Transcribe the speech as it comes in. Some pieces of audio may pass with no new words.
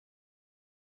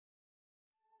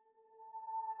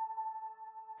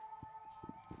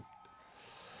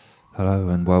Hello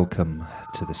and welcome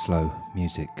to the Slow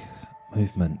Music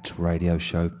Movement radio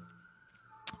show.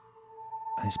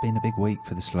 It's been a big week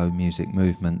for the Slow Music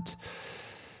Movement.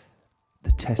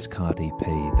 The Test Card EP,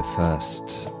 the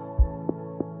first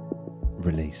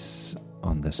release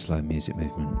on the Slow Music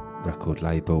Movement record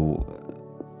label,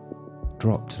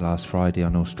 dropped last Friday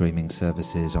on all streaming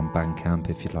services, on Bandcamp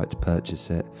if you'd like to purchase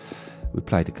it. We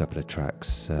played a couple of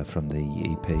tracks from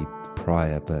the EP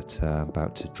prior, but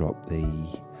about to drop the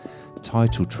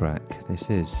title track. This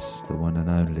is the one and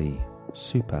only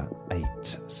Super 8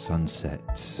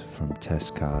 Sunset from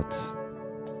Test Cards.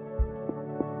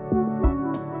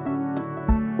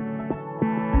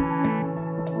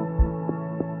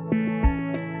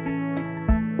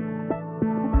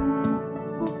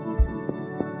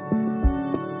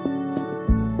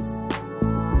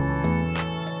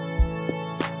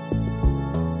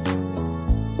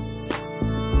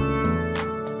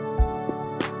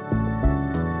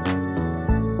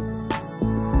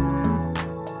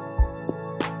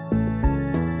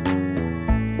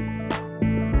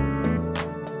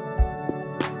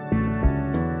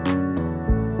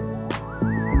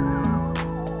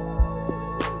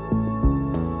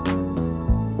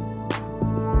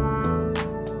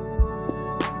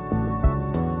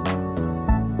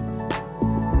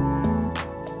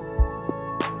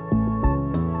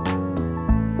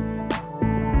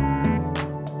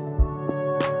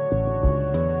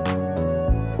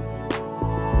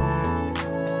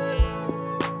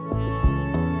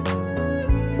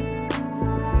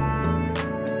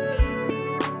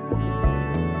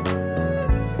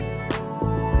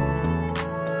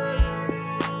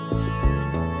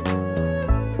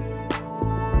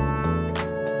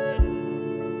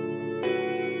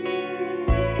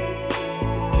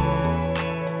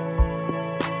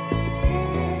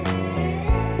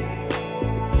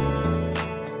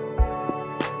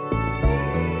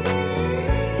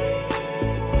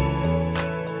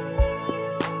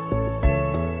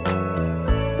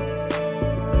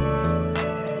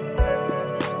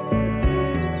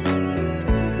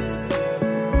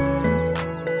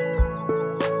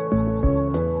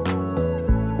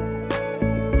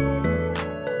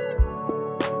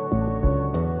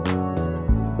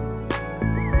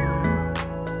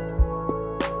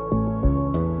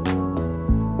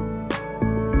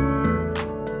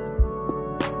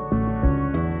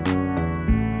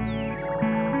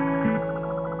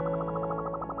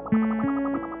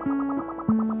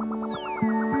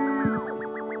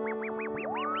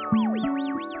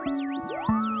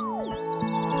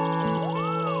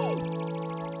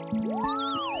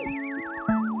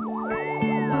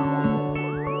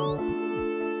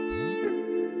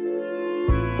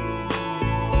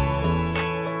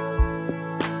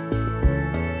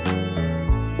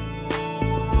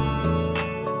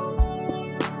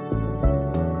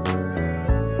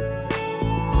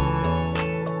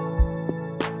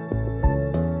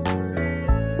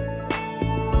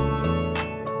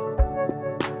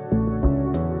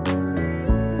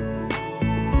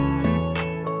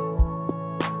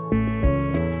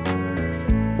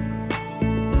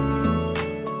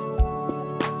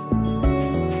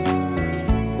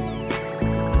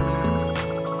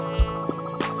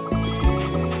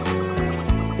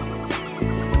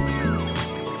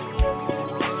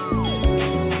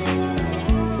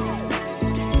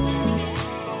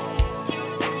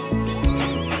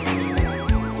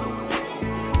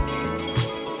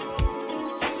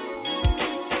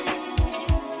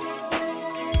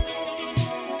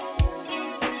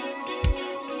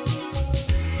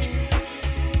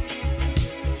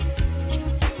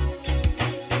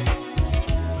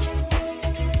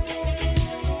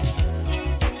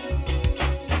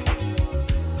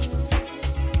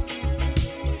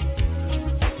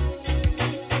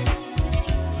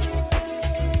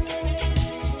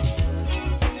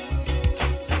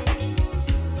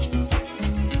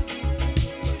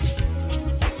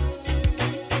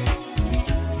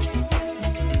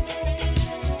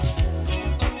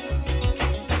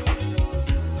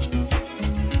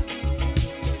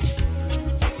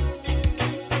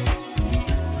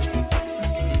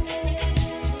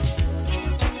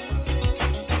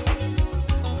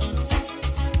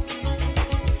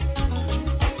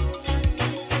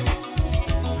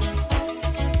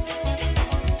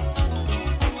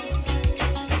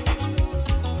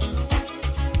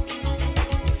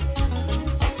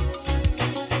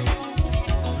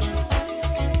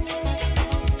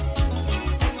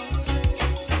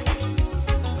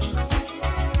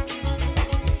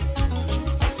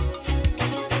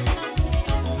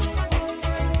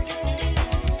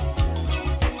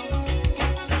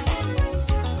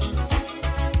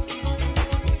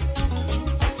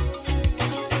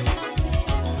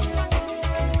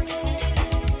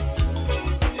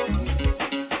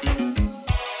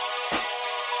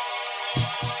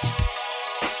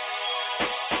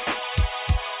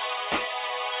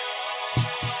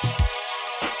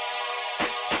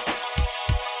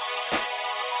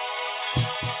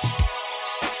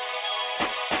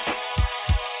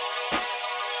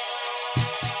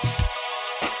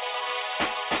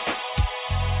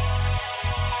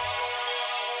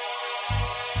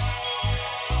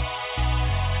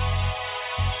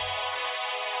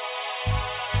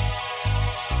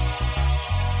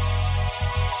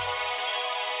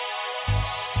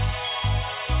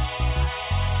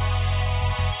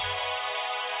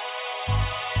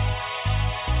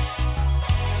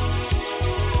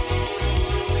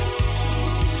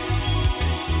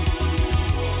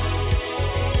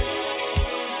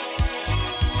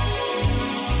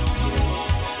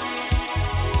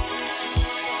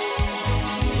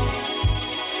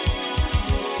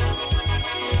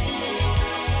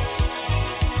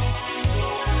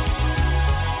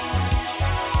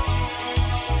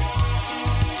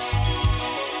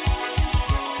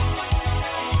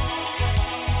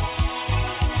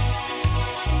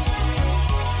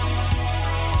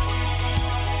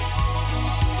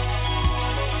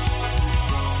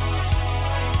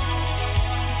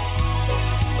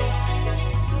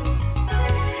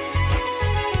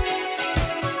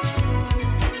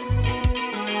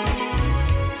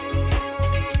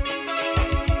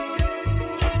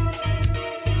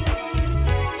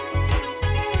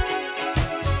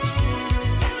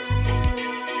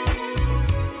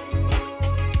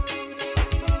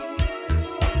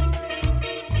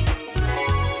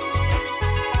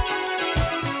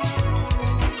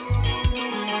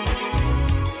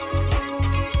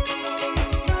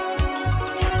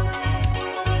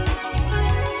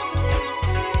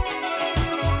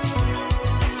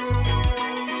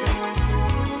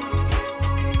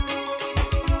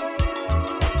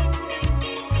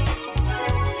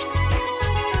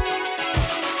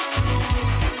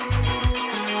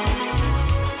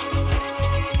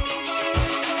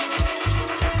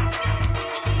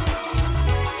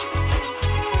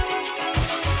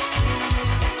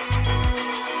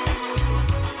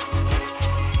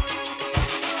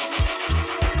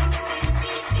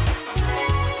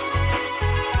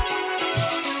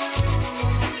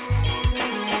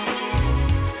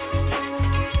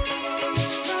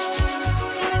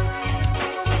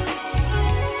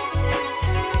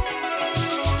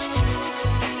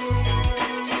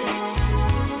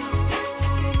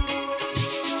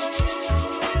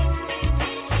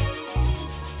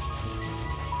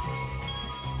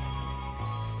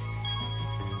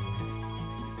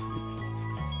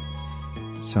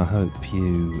 So I hope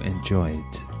you enjoyed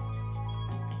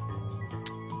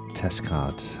Test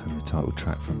Card and the title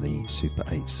track from the Super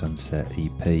 8 Sunset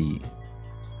EP.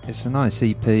 It's a nice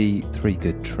EP, 3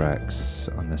 good tracks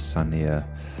on the sunnier,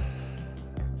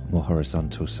 more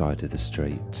horizontal side of the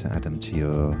street. Add them to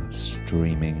your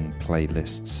streaming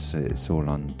playlists. It's all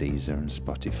on Deezer and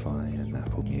Spotify and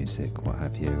Apple Music, what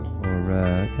have you.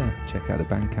 Or check out the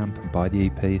Bandcamp and buy the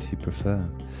EP if you prefer.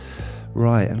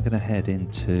 Right, I'm going to head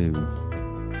into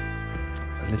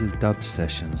a little dub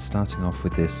session, starting off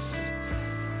with this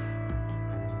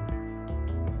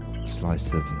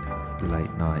slice of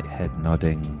late night head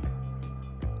nodding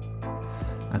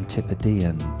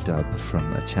Antipodean dub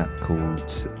from a chap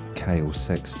called Kale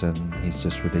Sexton. He's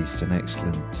just released an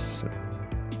excellent,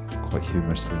 quite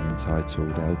humorously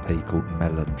entitled LP called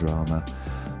Melodrama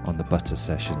on the Butter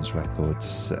Sessions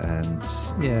Records, and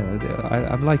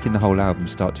I'm liking the whole album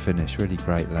start to finish. Really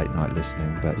great late night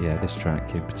listening, but yeah, this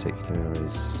track in particular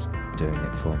is doing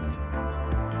it for me.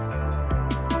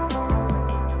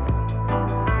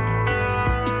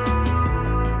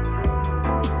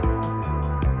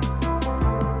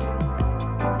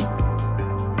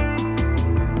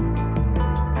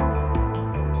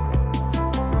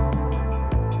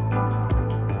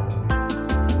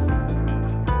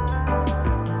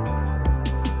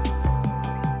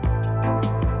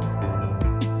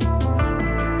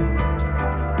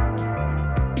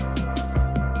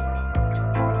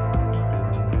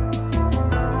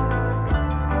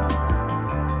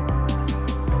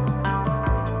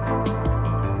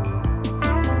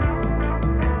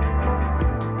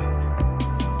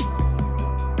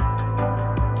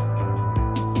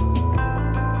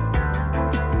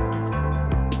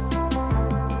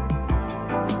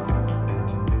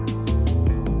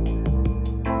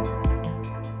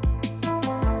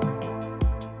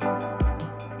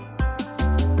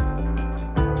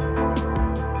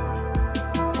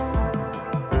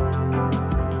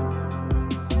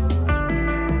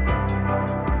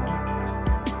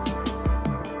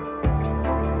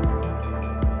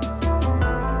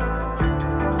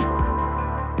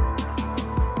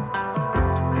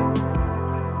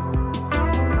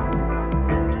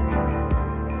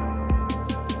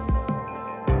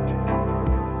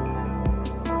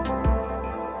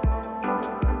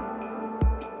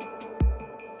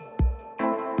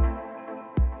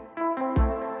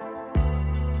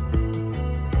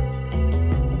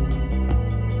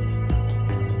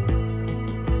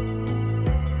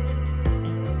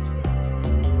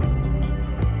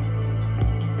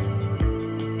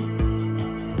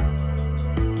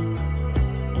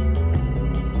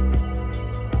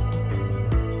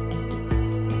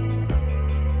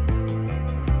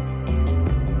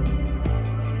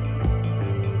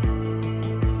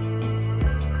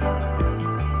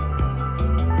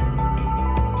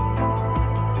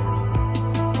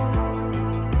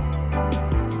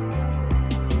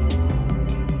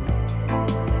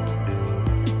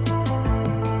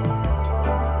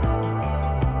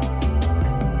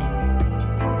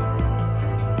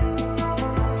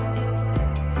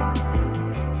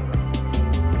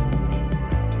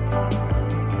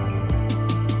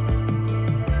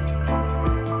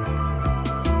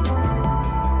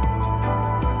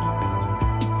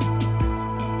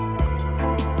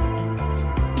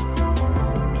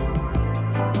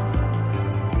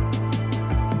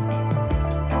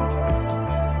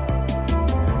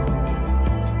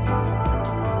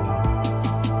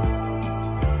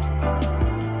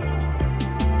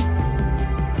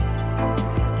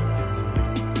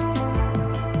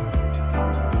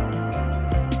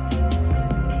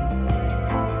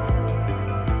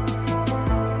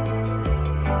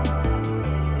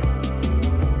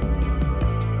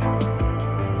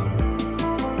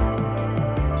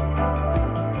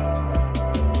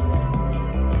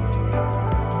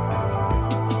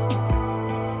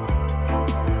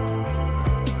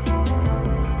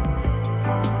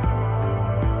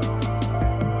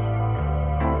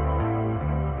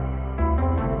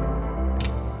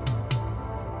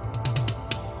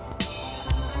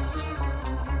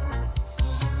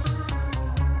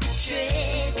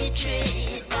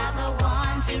 betrayed by the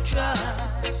ones you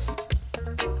trust,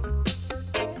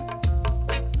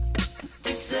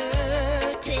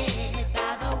 deserted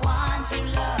by the ones you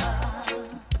love,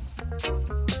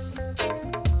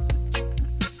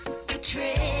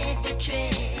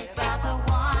 betrayed by the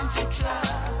ones you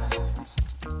trust,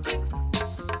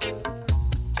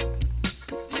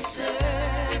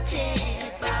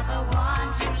 deserted by the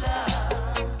ones you love.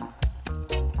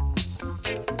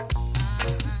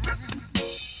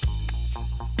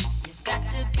 You've got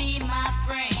to be my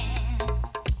friend.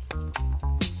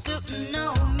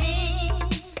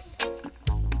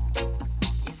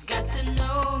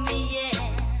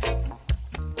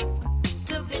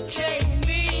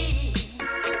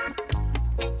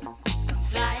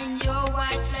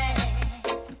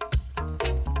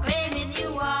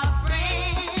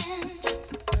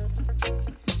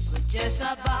 just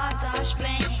sabotage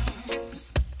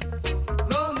plans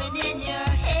roaming in your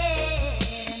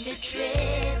head,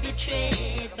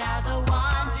 betrayed by the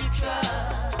ones you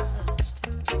trust,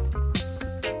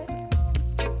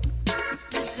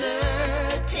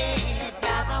 deserted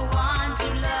by the ones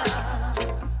you love,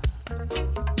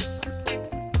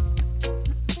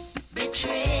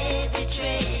 betrayed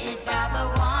by the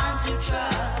ones you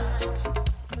trust,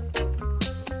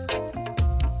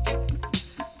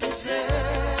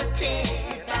 deserted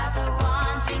by the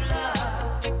ones you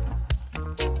love.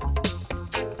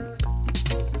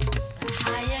 The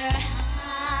higher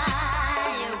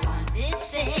one did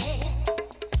say,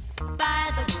 by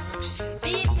the works you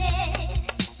be paid.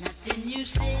 Nothing you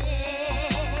say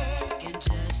can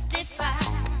justify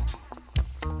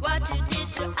what you did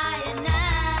to I and I.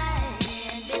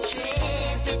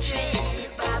 Betrayed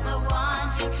by the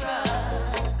ones you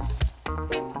trust,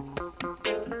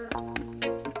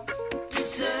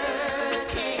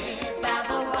 deserted by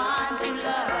the ones you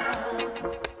love,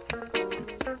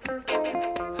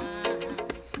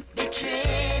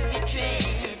 betrayed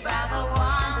by the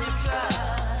ones you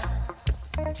trust,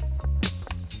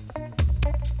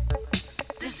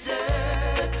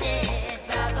 deserted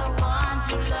by the ones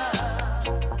you love.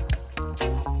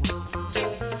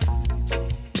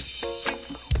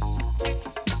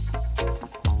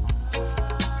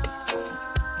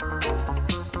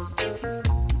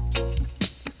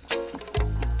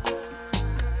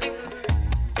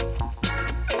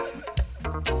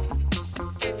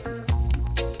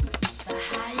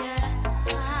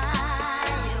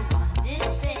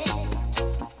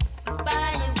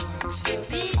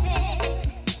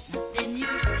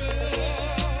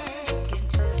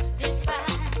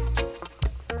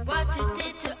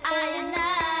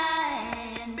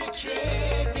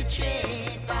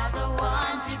 Betrayed by the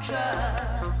ones you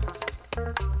trust,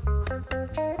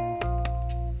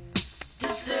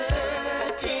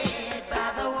 deserted by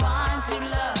the ones you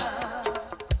love,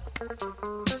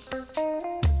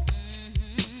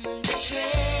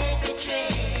 betrayed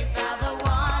by the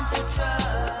ones you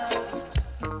trust,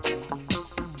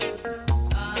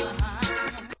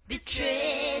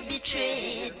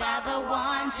 betrayed by the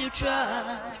ones you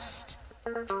trust,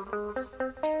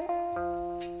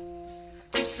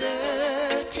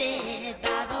 deserted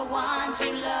by the ones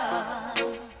you love,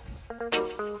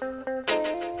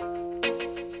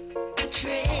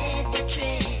 betrayed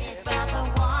by the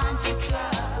ones you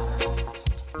trust.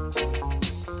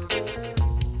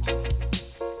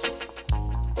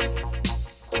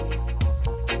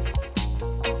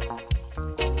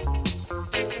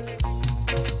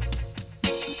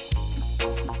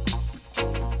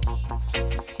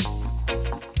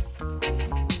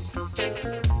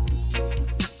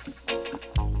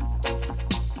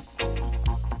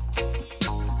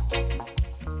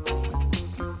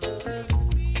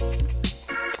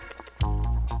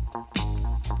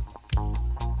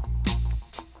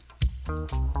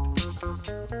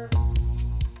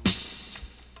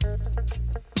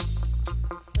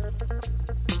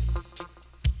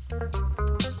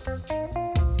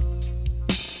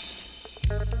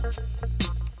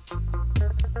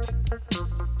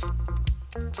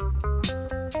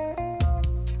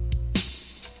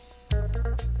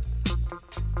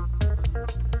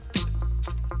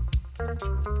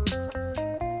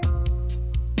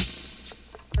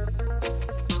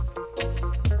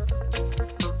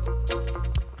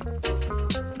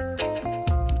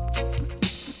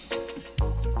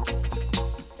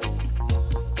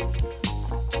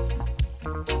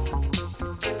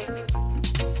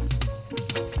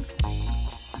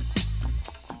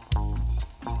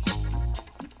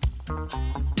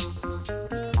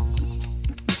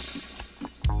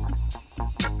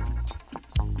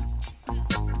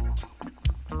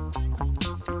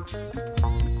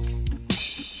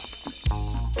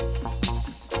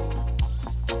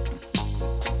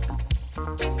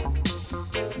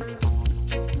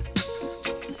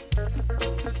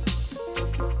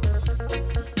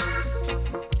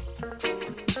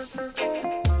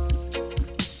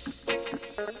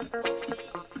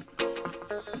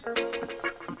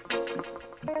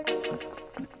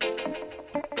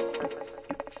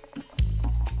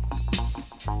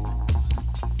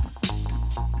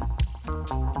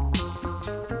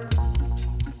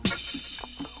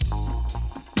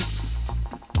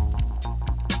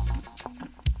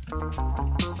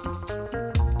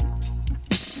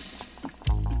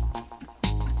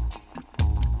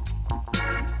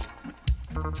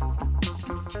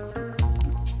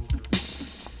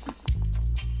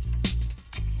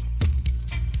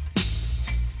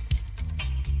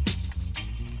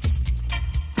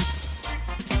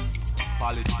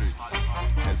 Politics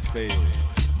has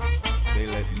failed. They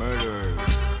let murderers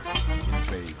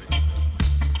invade.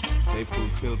 They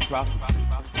fulfilled prophecies.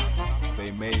 They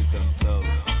made themselves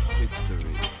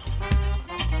history.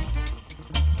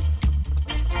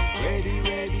 Ready,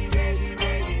 ready, ready,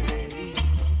 ready, ready.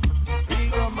 We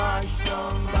go march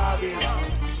down Babylon.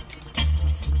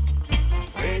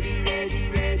 Ready, ready,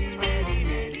 ready, ready,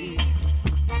 ready.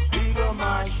 We go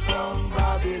march down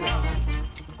Babylon.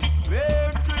 Their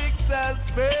tricks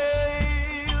has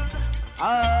failed.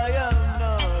 I am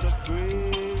not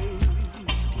afraid.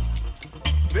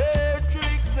 Their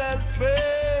tricks has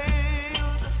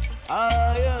failed.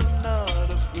 I am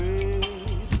not afraid.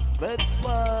 That's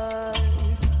why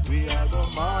we are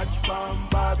gonna march from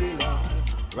Babylon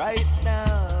right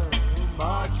now.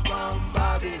 March from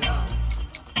Babylon.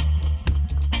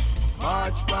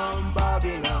 March from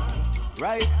Babylon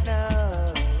right now.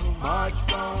 March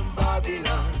from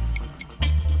Babylon.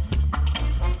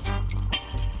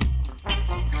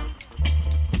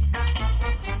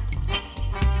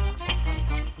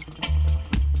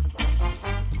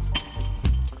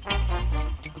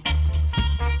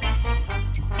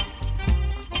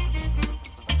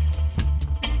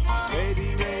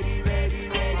 Ready, ready, ready,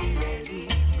 ready, ready.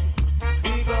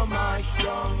 We go march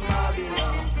down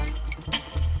Babylon.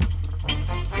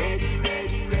 Ready,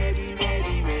 ready, ready,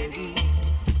 ready, ready.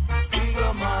 We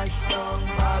go march down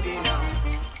Babylon.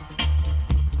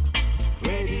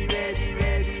 Ready, ready,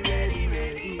 ready, ready,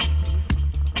 ready.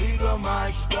 We go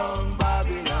march down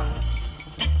Babylon.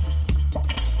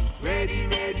 Ready,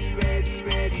 ready, ready,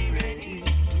 ready, ready.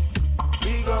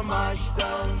 We go march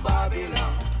down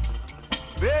Babylon.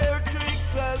 Their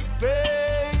tricks has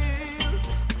failed.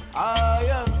 I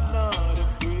am not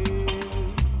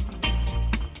afraid.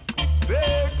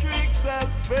 Their tricks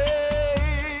has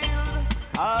failed.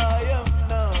 I am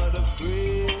not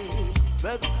afraid.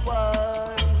 That's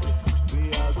why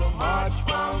we are gonna march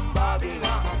from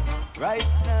Babylon right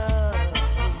now.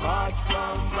 March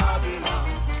from Babylon.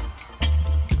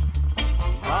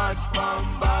 March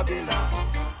from Babylon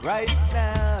right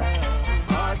now.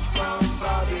 March from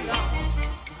Babylon.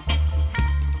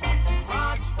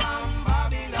 March from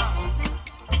Babylon.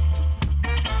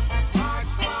 March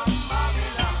from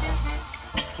Babylon.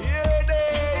 Hear they,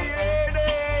 hear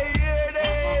they, hear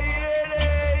they, hear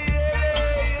they,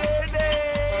 hear they, hear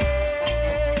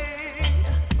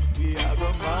they. We are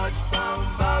gonna march from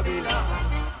Babylon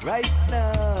right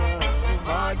now.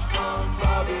 March from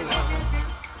Babylon.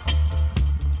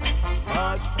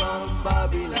 March from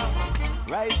Babylon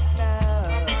right now.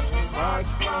 March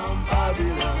from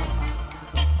Babylon.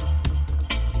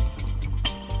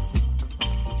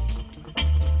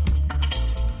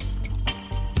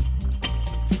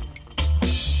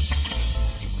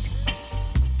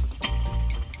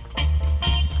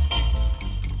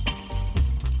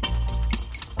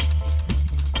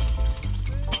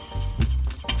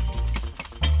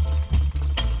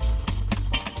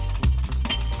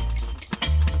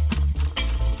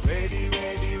 Ready,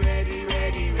 ready, ready,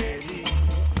 ready, ready.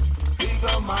 We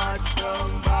go march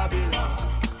from Babylon.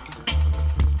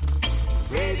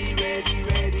 Ready, ready,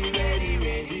 ready, ready,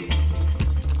 ready.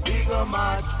 We go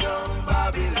march from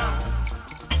Babylon.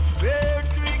 Their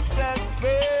tricks have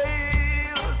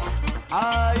failed.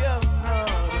 I am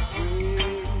not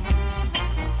afraid.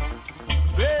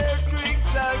 Their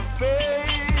tricks have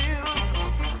failed.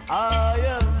 I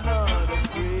am not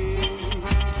afraid.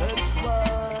 That's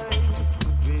why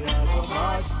we are gonna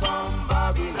march from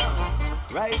Babylon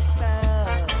right now.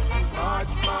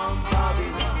 March from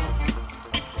Babylon.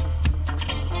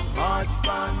 March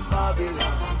from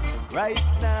Babylon right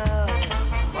now.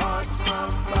 March from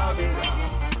Babylon.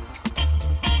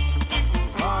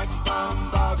 March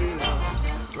from Babylon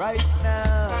right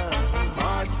now.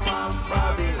 March from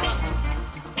Babylon.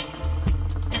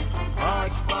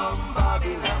 March from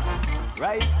Babylon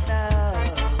right now.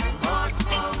 March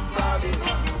from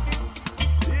Babylon.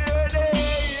 Hear they,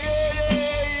 hear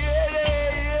they, hear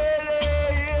they, hear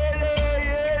they, hear they,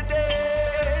 hear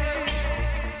they.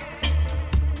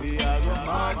 We are gonna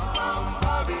march from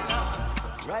Babylon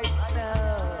right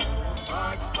now.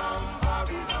 March from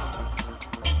Babylon.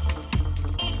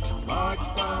 March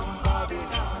from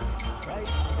Babylon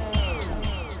right now.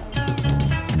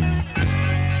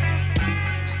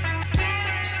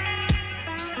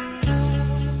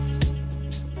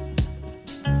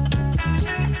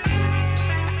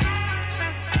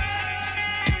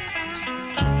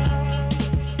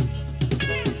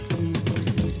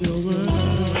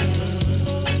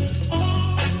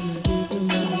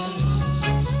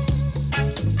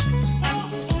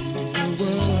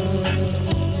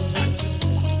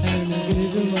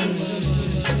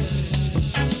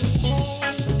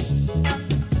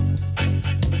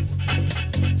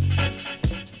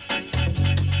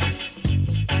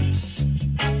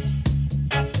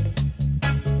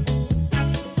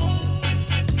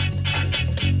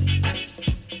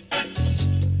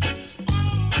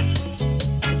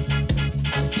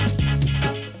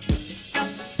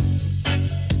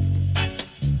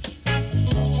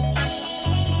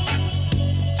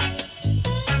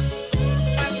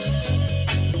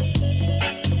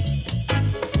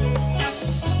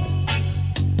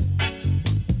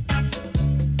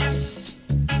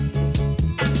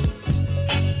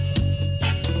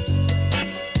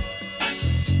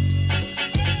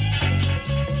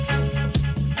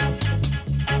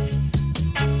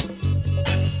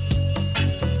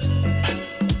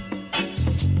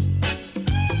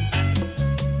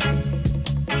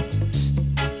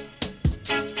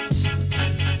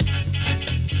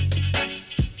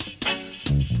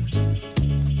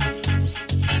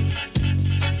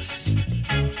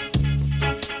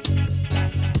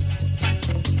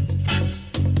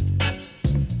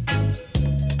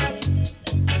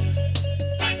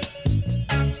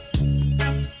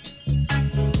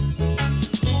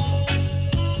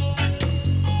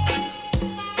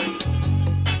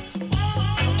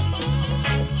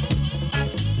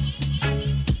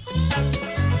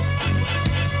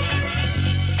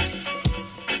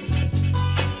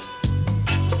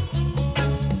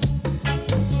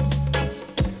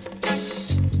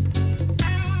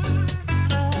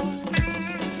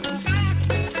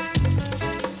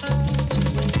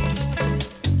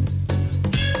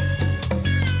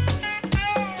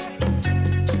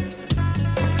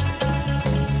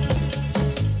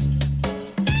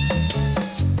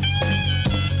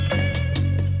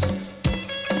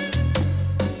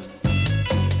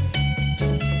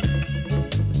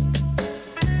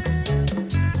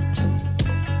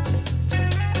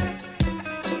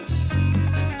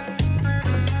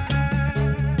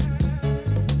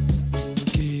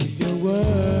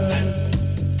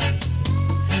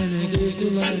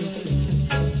 giggle myself.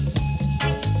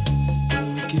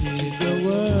 You give the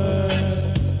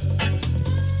word,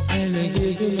 and I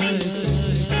giggle myself.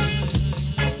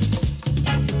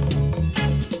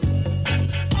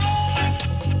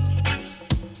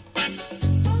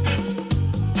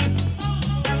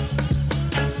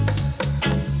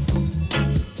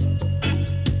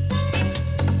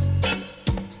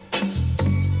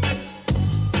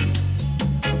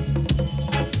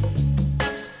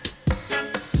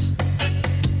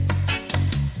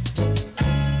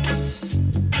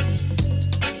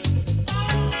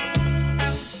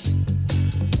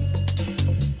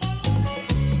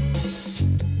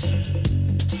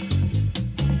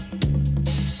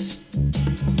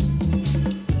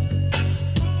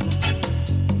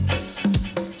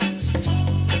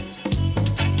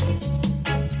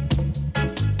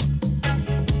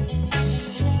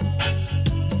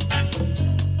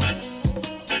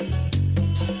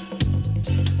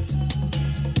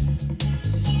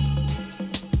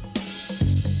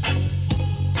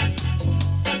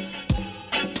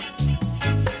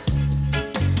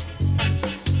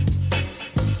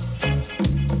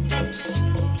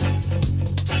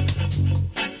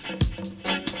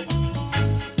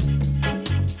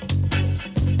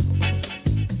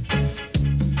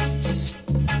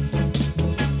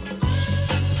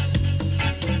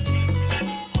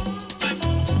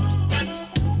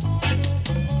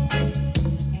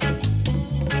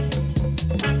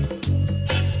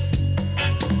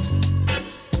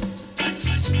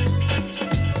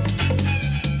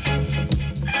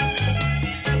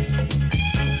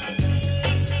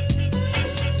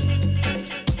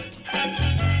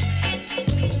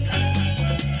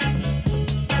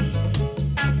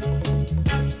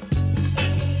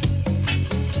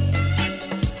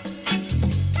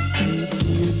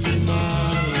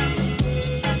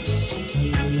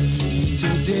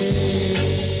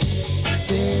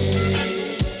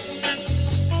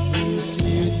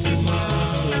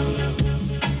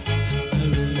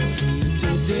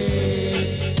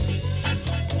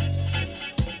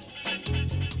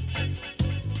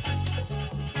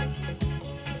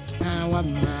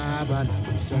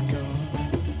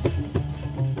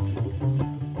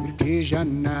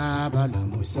 Janaba la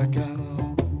musaka,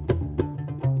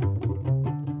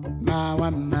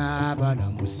 mawama la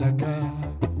musaka,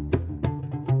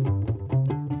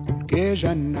 que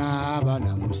janaba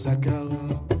la musaka,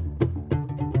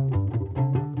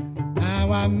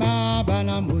 mawama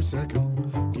la musaka,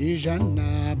 que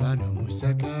janaba la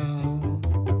musaka.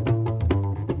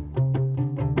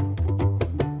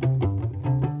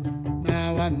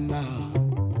 Mawama,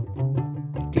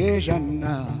 que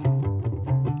janaba.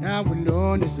 Ya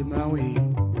bulon ismawi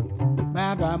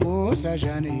Baba Musa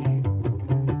Jani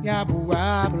Ya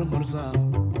Buwabul Mursa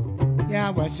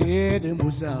Ya Wasid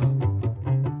Musa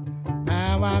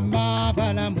Awama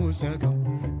Bala Musaka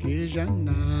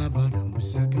Kijana Bala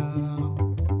Musaka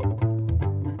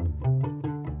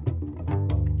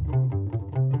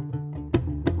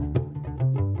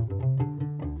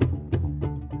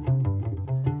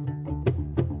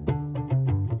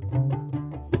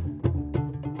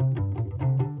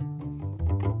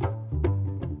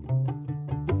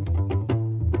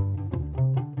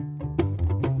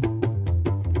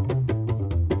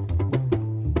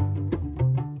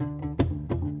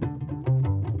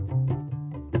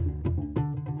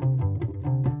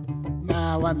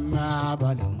Ma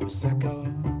bala musaka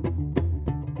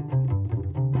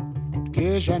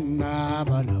Kijana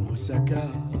bala musaka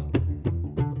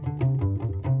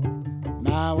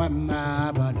Ma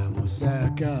bala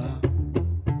musaka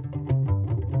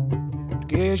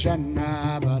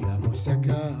Kijana bala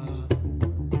musaka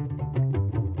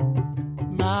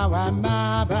Ma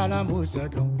bala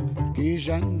musaka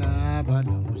Kijana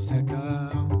bala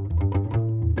musaka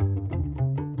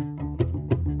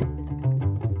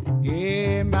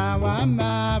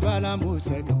Mawama bala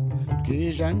musaka,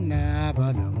 kijana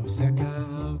bala musaka.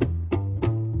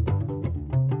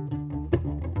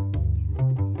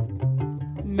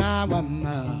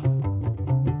 Mawama,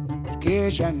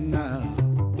 kijana,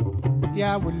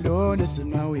 ya wulon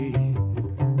ismawi,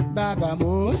 Baba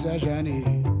Musa Jani,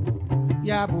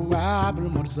 ya Buwabul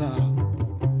Mursa,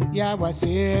 ya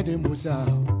Wasid Musa.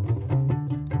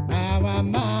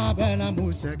 Mawama bala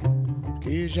musaka,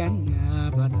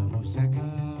 kijana bala musaka.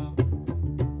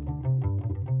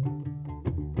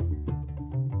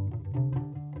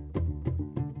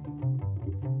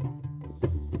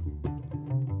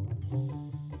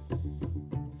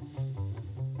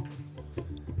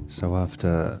 So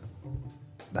after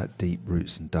that deep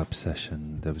roots and dub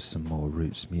session, there was some more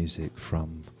roots music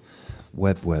from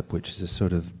Web, which is a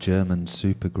sort of German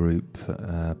supergroup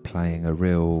playing a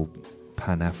real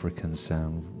Pan-African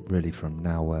sound, really from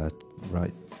Nawa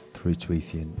right through to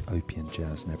Ethiopian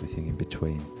jazz and everything in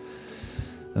between.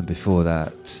 And before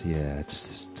that,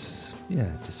 just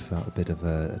felt a bit of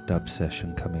a dub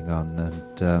session coming on.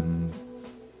 And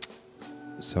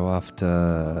so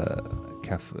after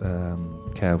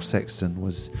K.L. Sexton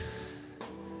was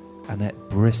Annette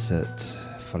Brissett,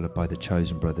 followed by the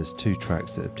Chosen Brothers, 2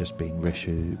 tracks that have just been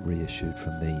reissued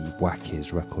from the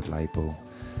Wackies record label.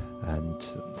 And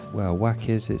well,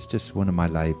 Wackies, it's just one of my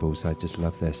labels. I just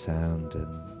love their sound,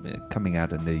 and coming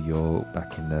out of New York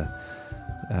back in the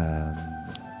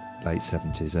late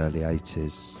 70s, early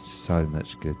 80s, so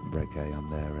much good reggae on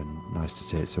there, and nice to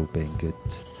see it's all being good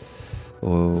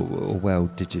or well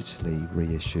digitally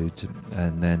reissued.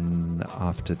 And then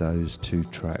after those 2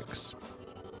 tracks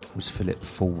was Philip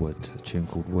Forward, a tune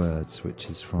called Words, which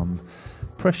is from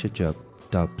Pressure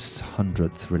Dub's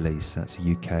 100th release. That's a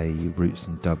UK roots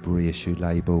and dub reissue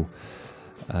label.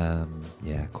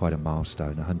 Quite a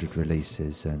milestone, 100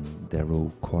 releases, and they're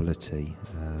all quality.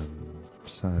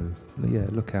 So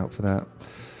look out for that.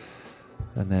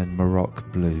 And then Maroc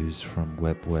Blues from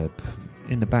Web.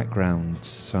 In the background,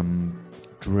 some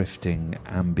drifting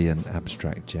ambient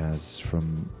abstract jazz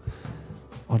from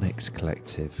Onyx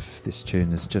Collective. This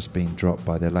tune has just been dropped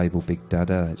by their label Big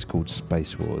Dada. It's called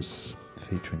Space Wars,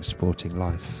 featuring Sporting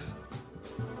Life.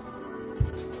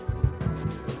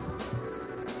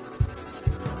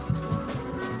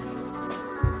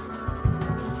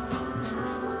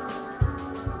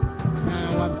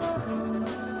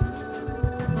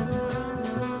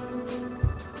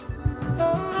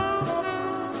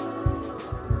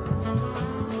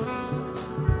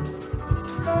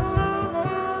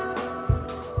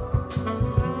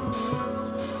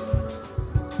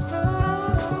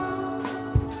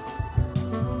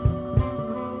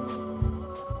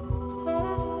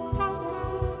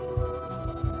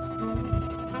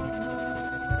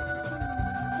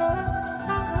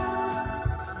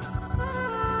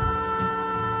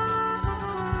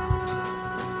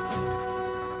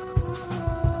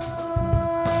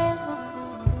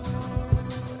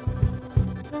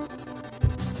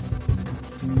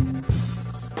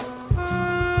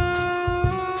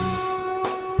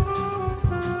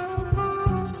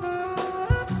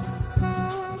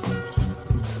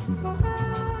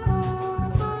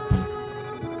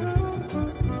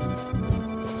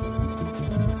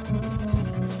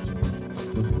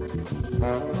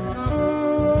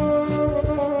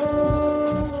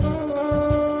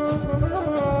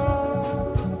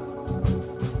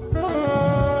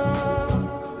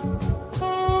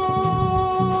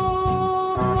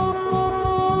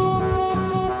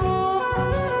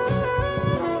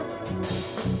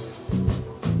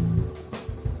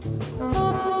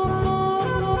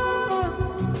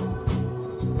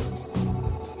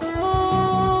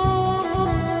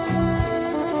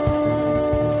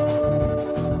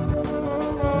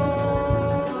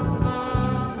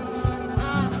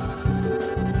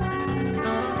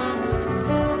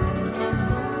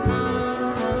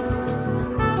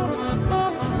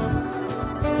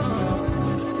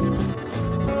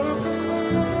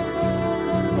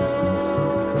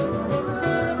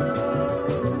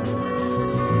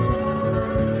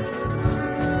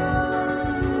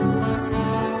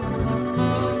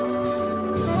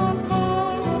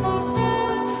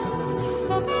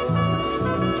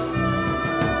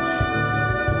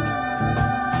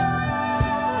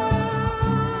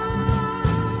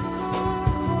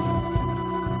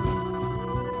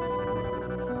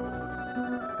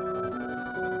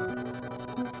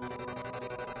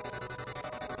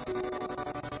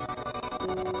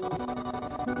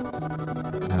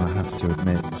 Now I have to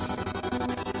admit,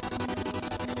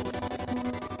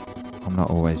 I'm not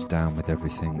always down with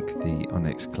everything the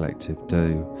Onyx Collective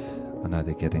do. I know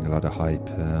they're getting a lot of hype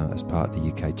as part of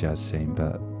the UK jazz scene,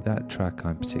 but that track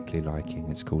I'm particularly liking.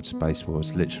 It's called Space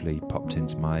Wars. Literally popped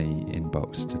into my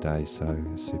inbox today, so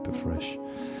super fresh.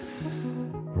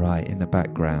 Right, in the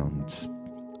background,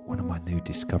 one of my new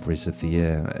discoveries of the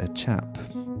year, a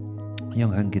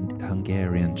young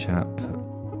Hungarian chap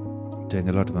doing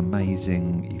a lot of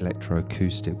amazing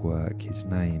electroacoustic work. His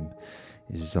name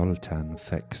is Zoltán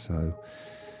Fekso.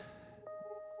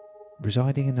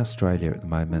 Residing in Australia at the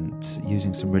moment,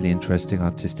 using some really interesting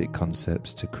artistic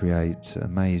concepts to create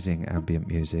amazing ambient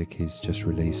music. He's just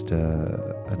released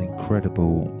an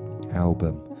incredible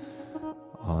album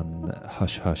on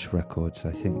Hush Hush Records.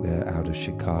 I think they're out of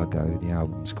Chicago. The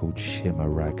album's called Shimmer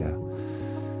Raga.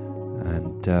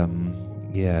 And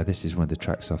this is one of the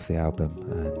tracks off the album.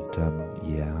 And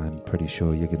I'm pretty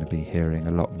sure you're going to be hearing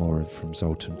a lot more from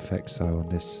Zoltán Fekso on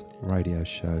this radio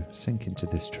show. Sink into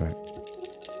this track.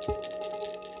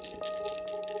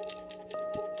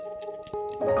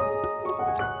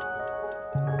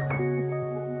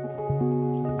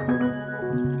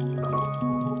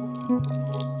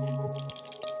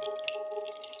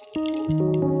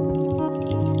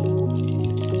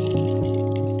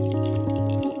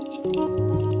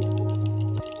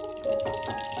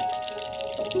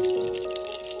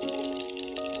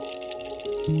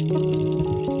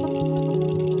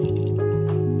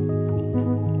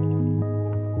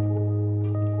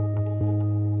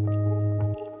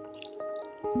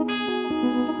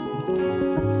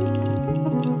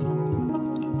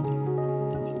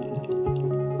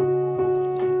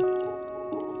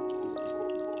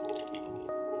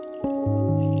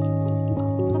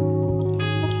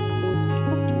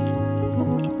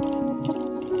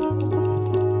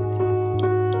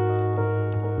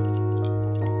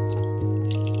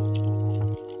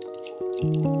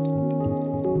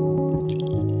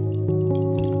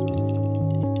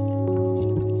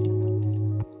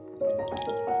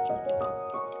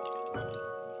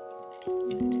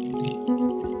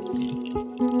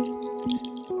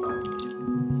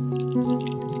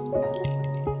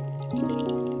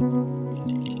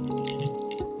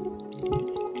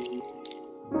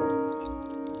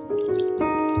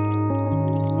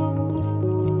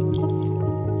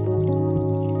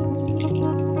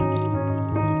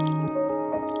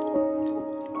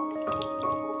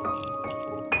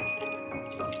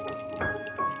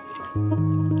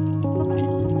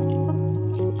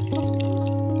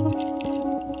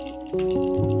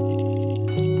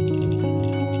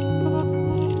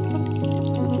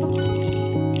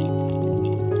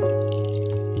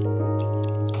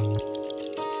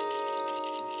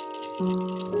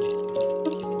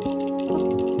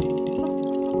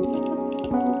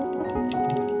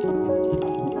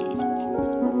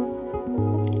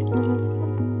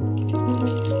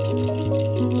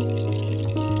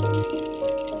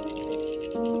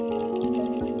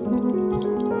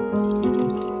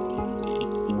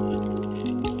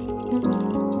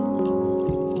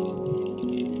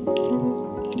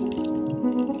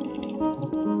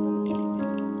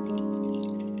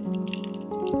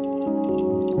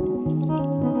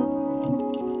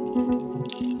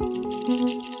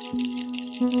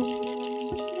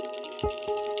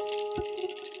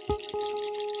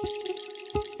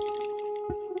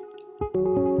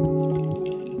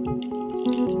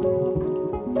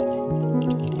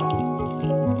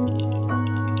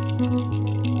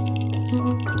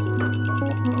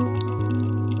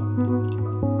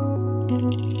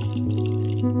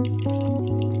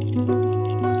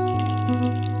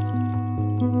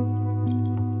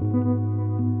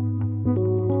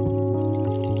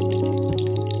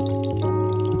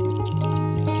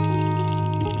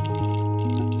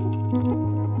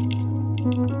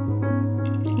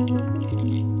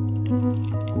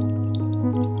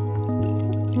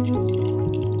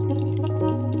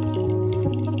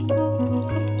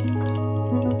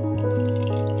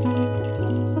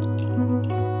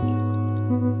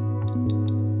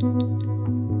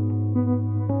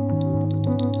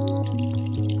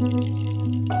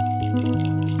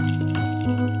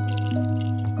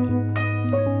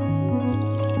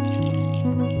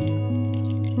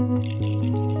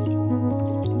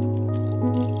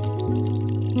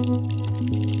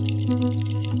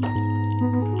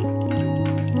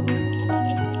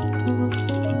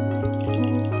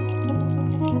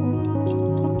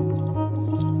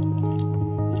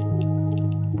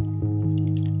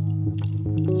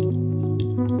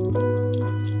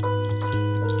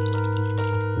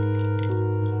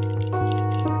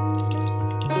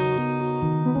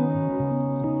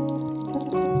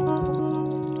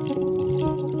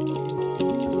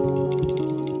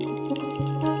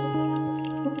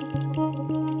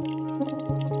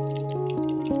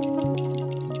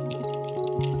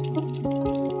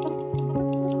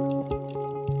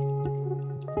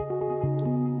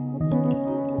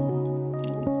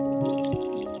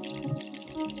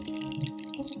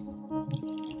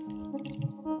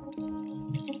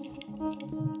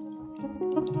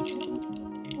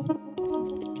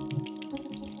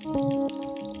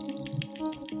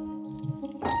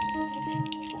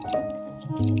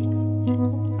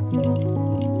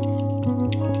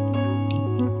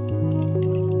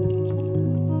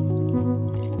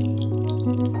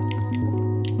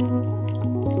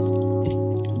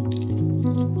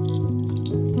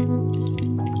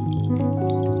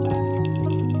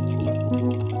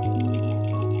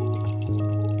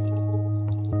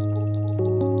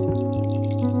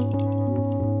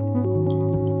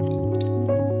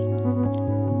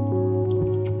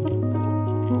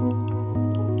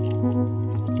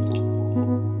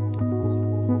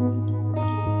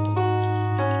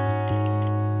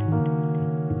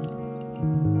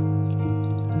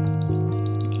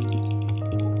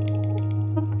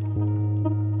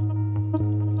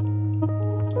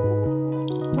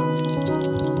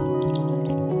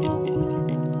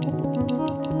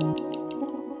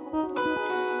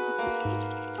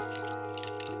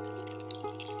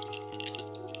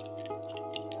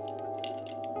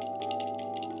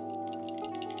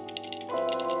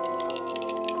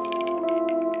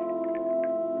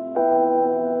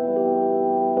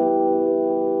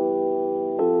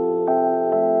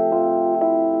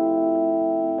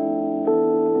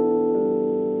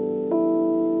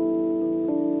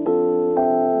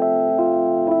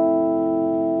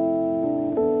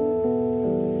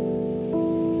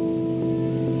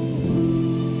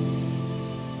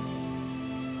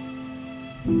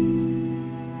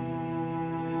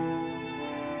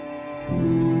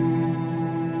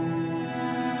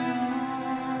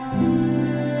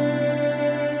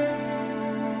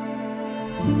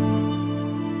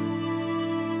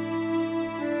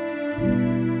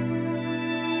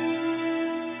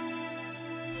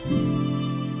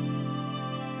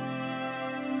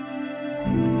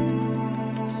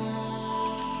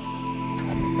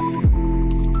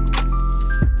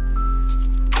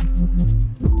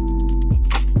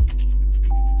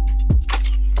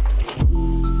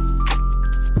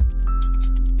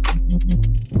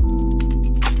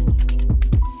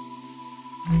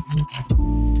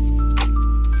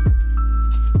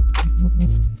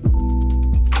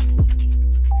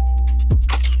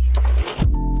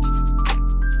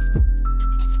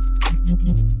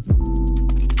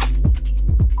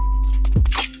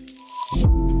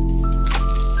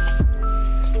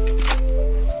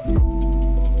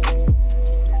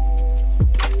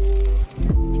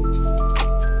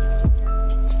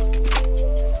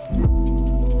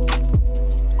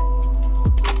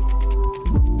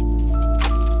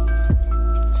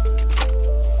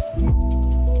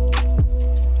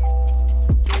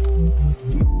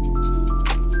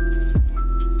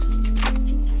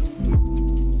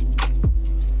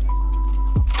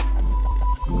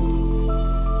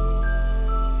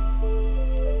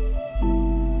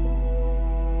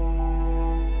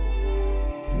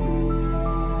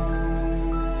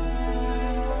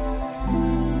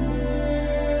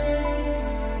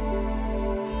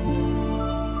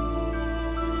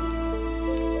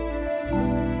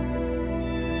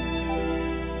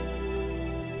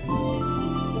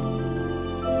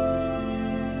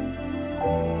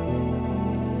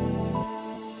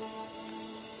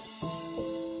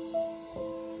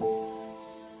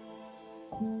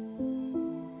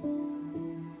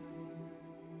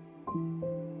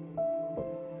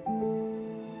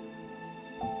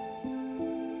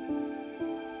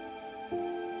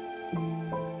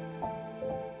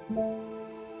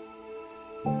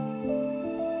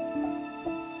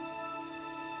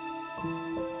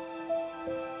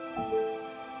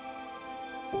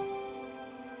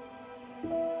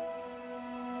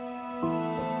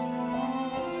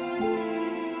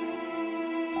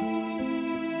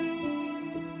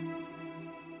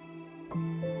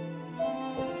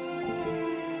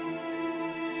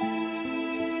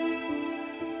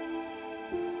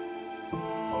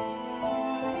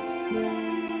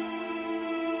 Thank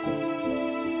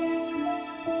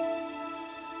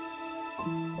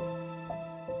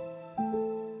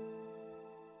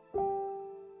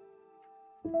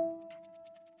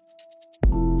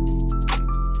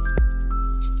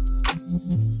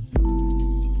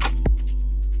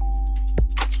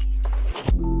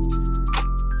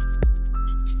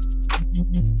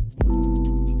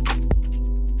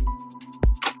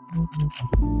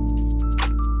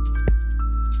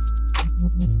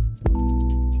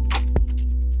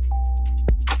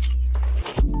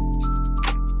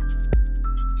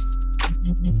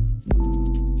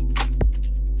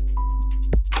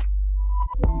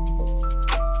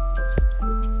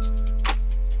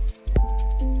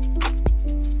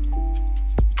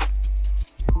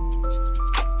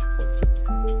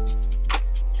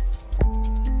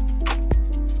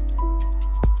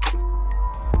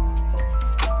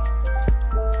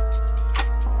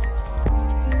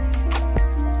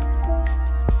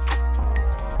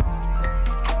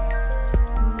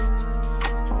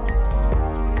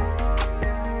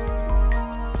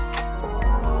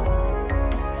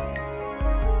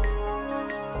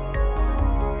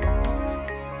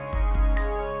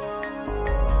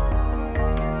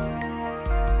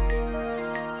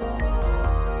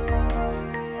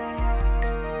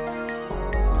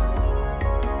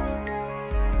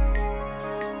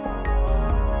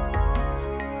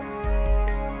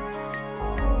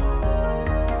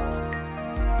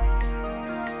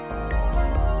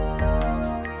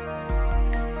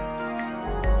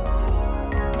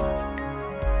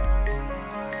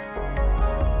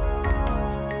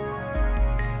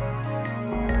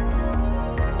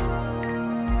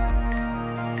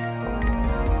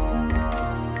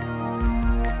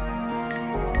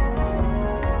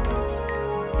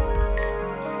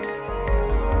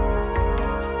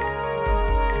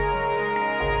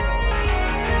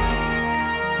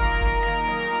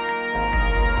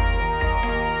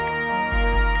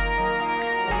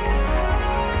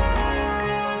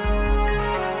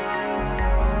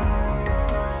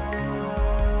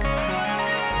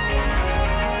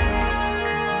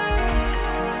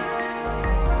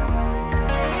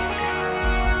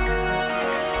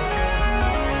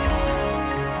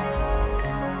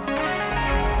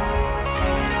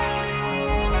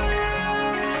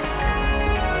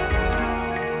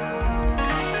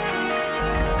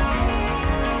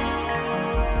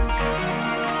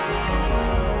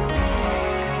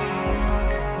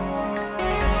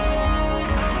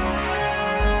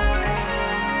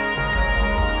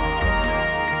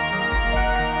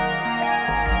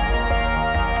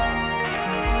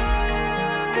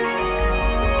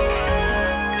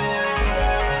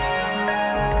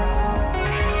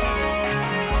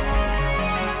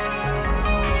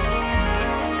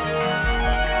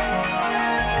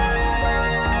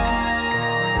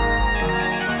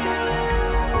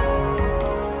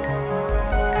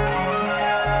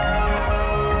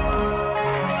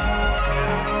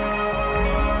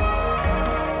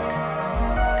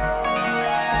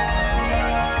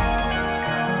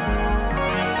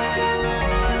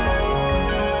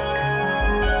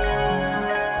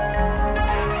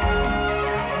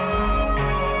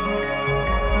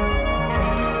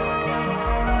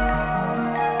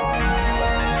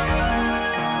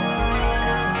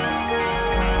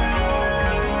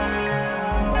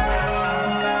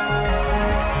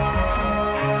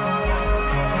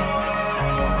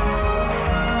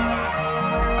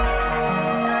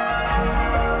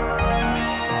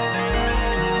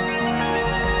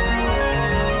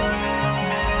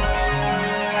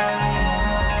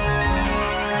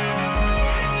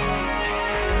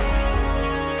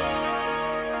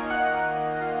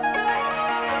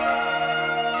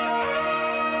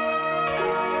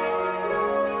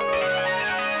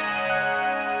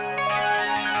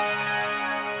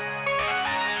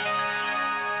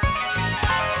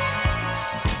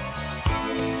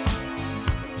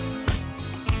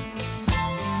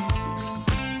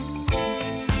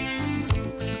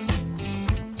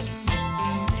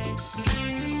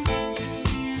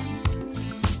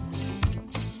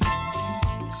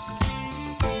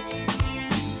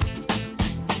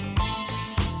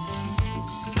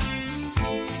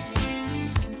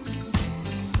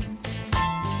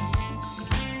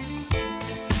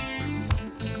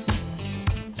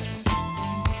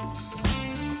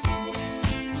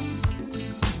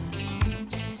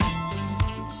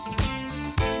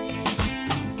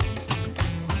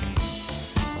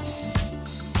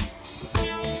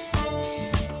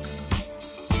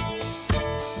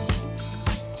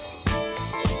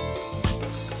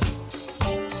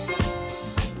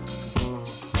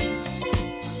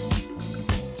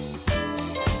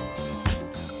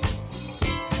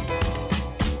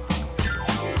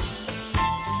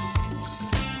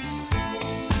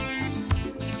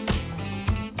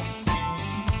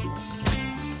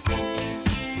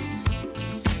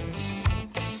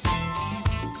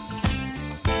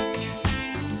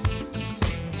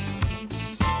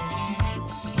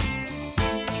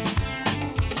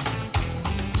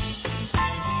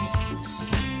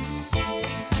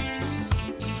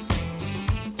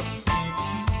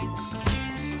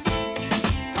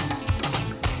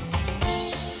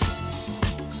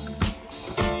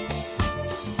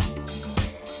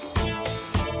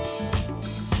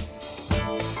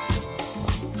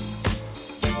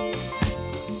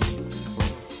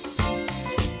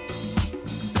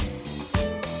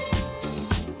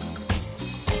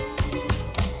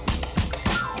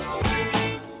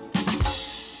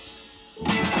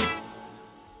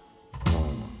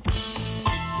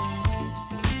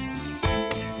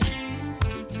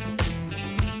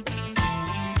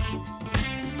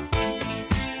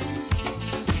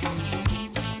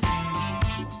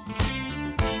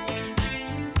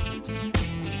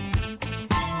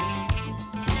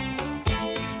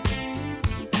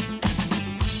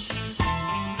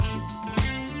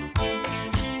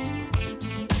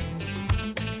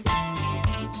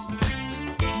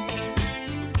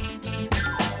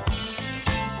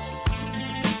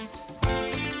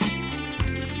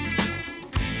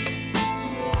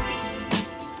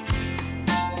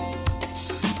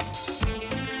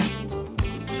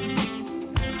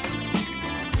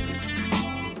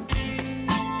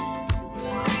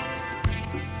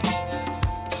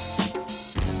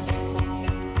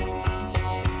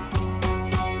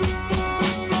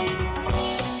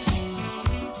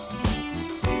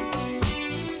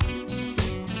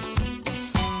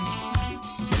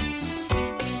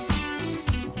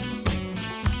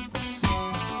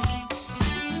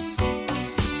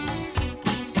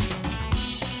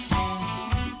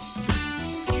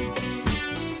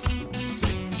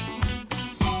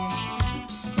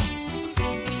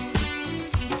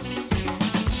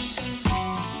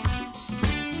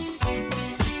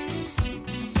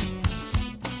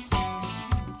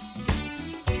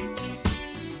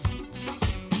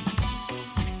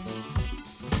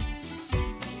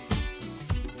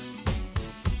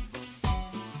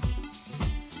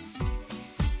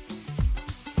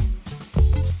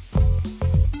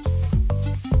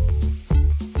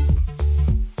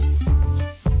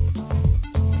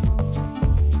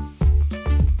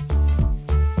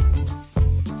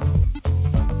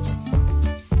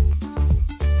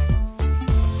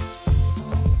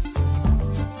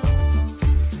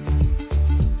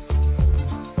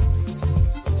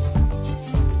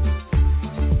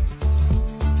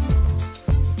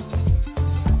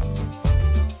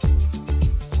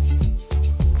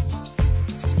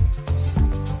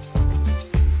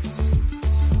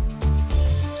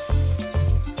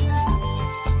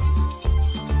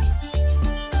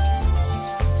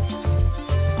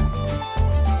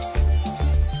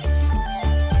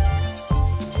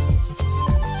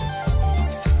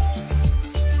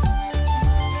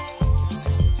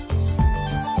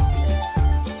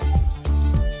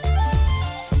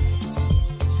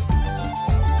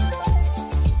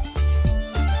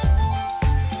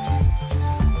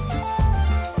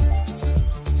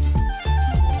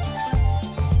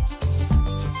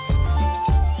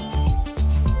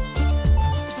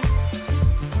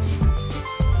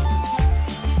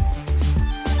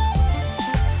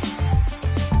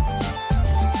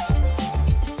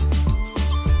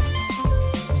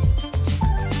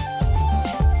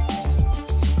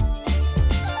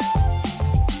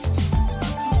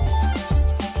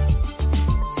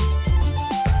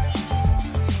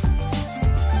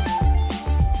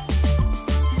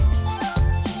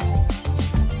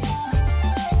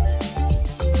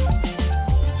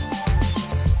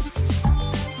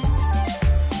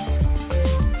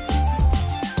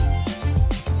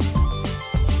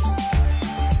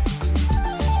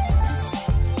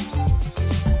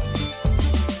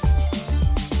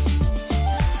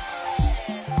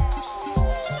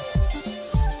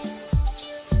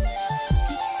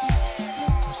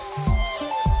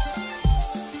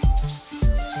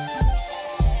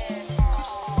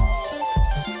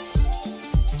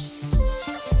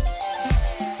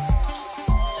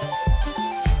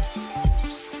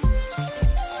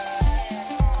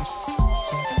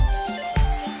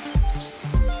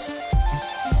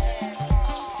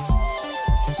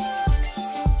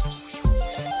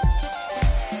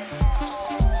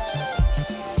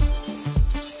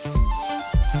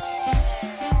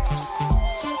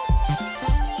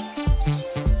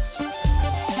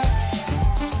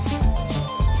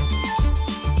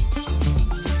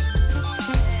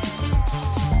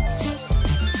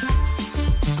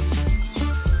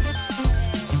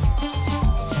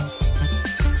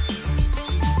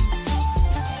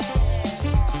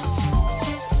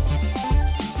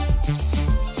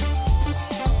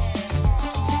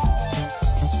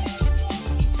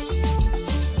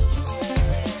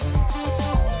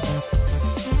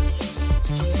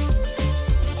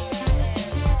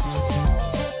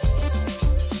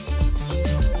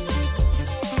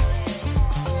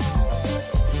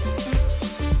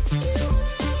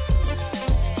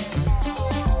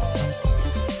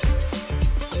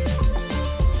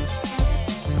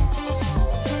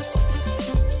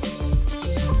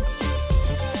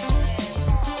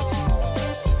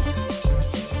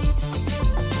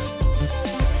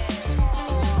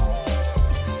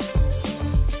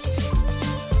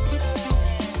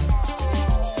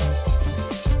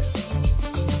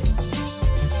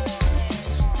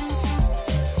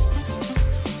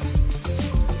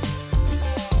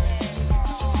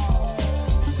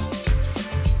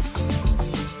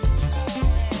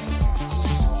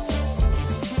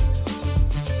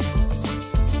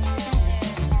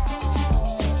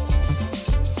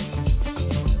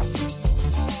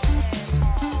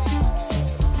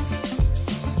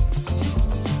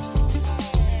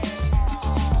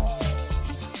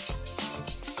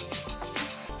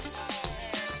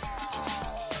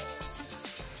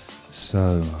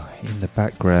So, in the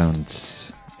background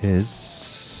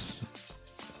is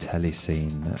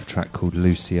Telescene, a track called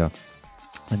Lucia,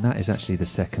 and that is actually the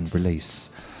second release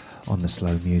on the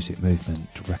Slow Music Movement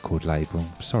record label.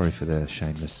 Sorry for the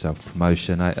shameless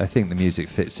self-promotion. I think the music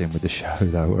fits in with the show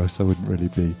though, or else I wouldn't really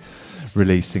be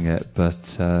releasing it. But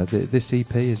this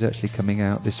EP is actually coming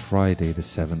out this Friday, the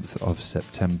 7th of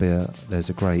September. There's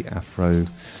a great Afro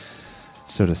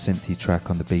sort of synthy track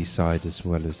on the B-side, as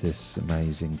well as this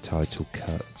amazing title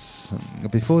cuts.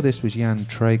 Before this was Jan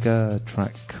Traeger, a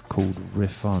track called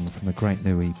Riff On from a great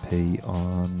new EP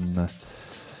on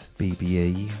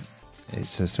BBE.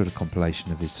 It's a sort of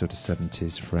compilation of his sort of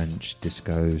 70s French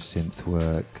disco synth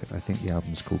work. I think the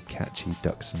album's called Catchy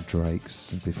Ducks and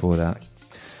Drakes. And before that,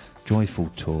 Joyful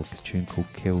Talk, a tune called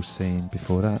Kill Scene.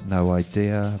 Before that, No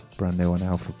Idea, brand new on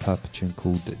Alpha Pup, a tune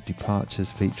called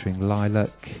Departures featuring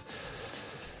Lilac.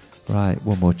 Right,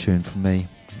 one more tune from me,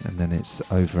 and then it's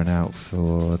over and out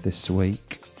for this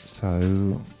week.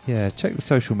 So, yeah, check the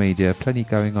social media. Plenty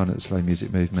going on at the Slow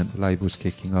Music Movement. The label's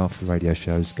kicking off, the radio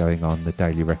show's going on, the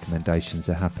daily recommendations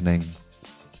are happening.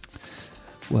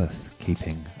 Worth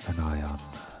keeping an eye on.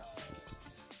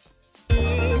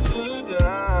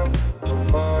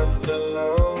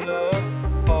 Barcelona,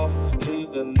 off to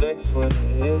the next one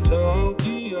in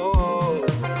Tokyo.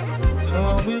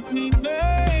 Come with me,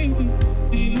 baby,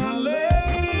 be my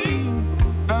lady.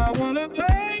 I wanna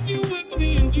take you with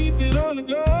me and keep it on the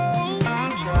go.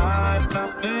 I tried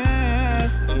my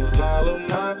best to follow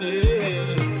my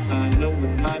visions. I know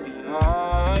it might be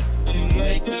hard to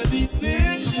make a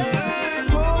decision.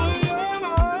 Follow your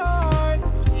heart,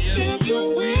 if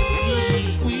you're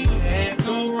willing, we can't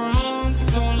go wrong.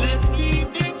 So let's keep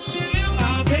it chill.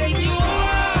 I'll take you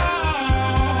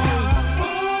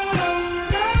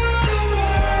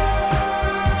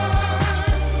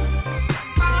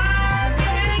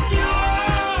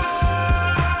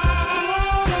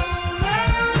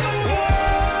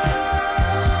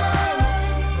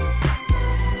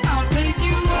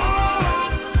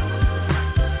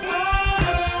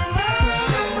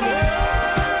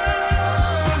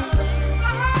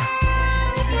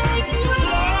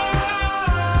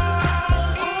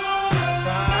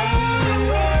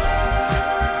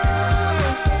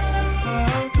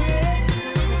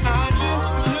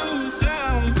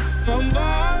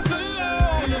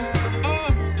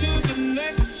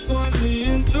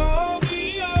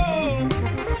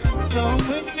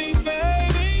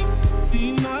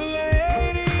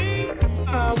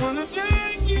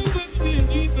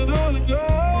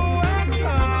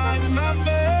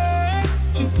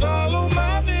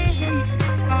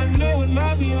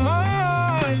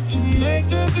make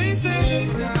the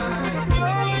decisions.